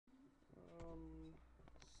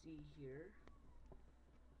see here,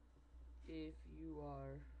 if you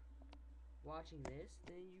are watching this,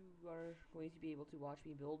 then you are going to be able to watch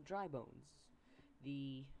me build Dry Bones,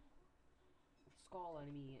 the skull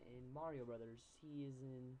enemy in Mario Brothers. He is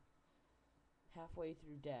in halfway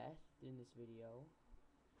through death in this video.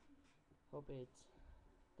 Hope it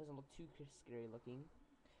doesn't look too scary looking.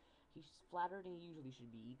 He's flatter than he usually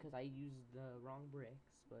should be because I used the wrong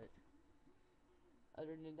bricks, but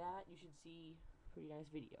other than that, you should see a pretty nice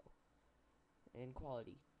video and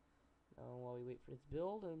quality. Now, while we wait for it to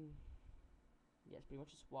build, yes, pretty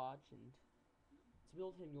much just watch. And to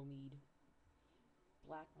build him, you'll need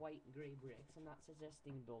black, white, and gray bricks. I'm not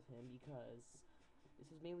suggesting to build him because this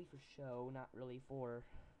is mainly for show, not really for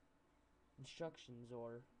instructions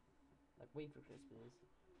or like wait for Christmas.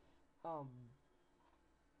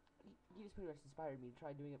 He just pretty much inspired me to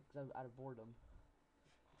try doing it because I was out of boredom.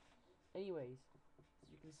 Anyways,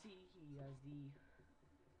 as you can see, he has the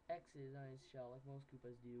X's on his shell like most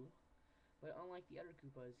Koopas do. But unlike the other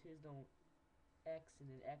Koopas, his don't X and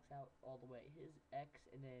then X out all the way. His X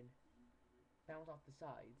and then bounce off the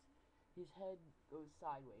sides. His head goes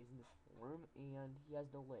sideways in this form, and he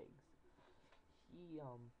has no legs.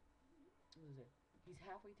 What is it? He's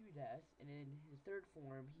halfway through death, and in his third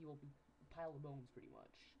form, he will be a pile of bones pretty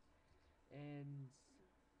much. And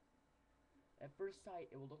at first sight,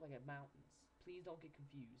 it will look like mountains. Please don't get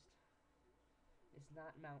confused. It's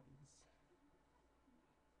not mountains.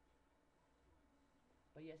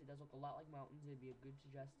 But yes, it does look a lot like mountains. It'd be a good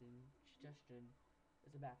suggestion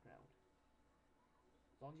as a background.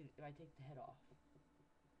 As long as if I take the head off.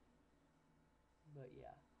 But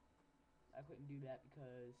yeah, I couldn't do that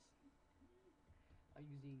because I'm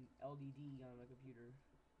using LDD on my computer,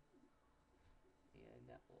 and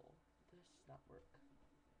that will just not work.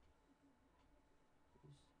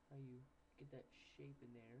 Just how you get that shape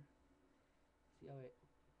in there. See how it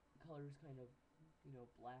colors kind of, you know,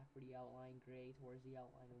 black for the outline, gray towards the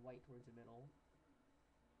outline, and white towards the middle.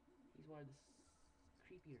 He's one of the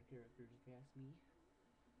creepier characters, if you ask me.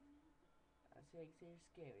 Not saying he's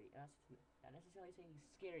scary. Not necessarily saying he's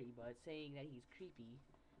scary, but saying that he's creepy.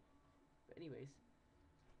 But anyways,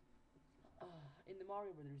 in the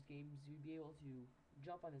Mario Brothers games, you'd be able to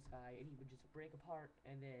jump on this guy, and he would just break apart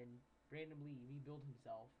and then randomly rebuild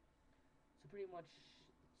himself. So pretty much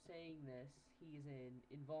saying this, he is an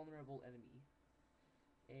invulnerable enemy,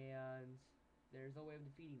 and there's no way of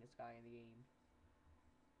defeating this guy in the game,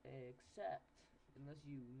 except unless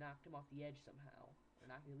you knocked him off the edge somehow, or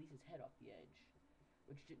knocked at least his head off the edge,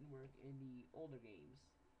 which didn't work in the older games.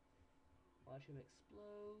 Watch him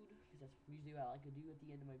explode, because that's usually what I like to do at the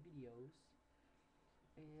end of my videos.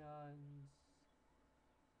 And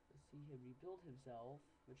let's see him rebuild himself,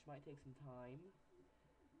 which might take some time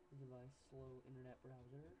because of my slow internet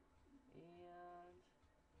browser. And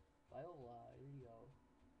Viola, here you go.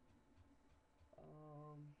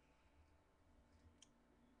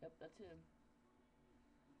 Yep, that's him.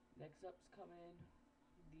 Next up's coming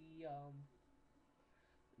the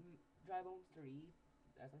Dry Bones 3.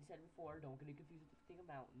 As I said before, don't get it confused with the thing of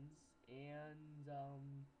mountains. And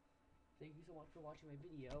thank you so much for watching my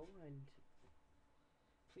video, and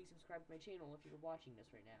please subscribe to my channel if you're watching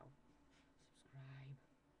this right now.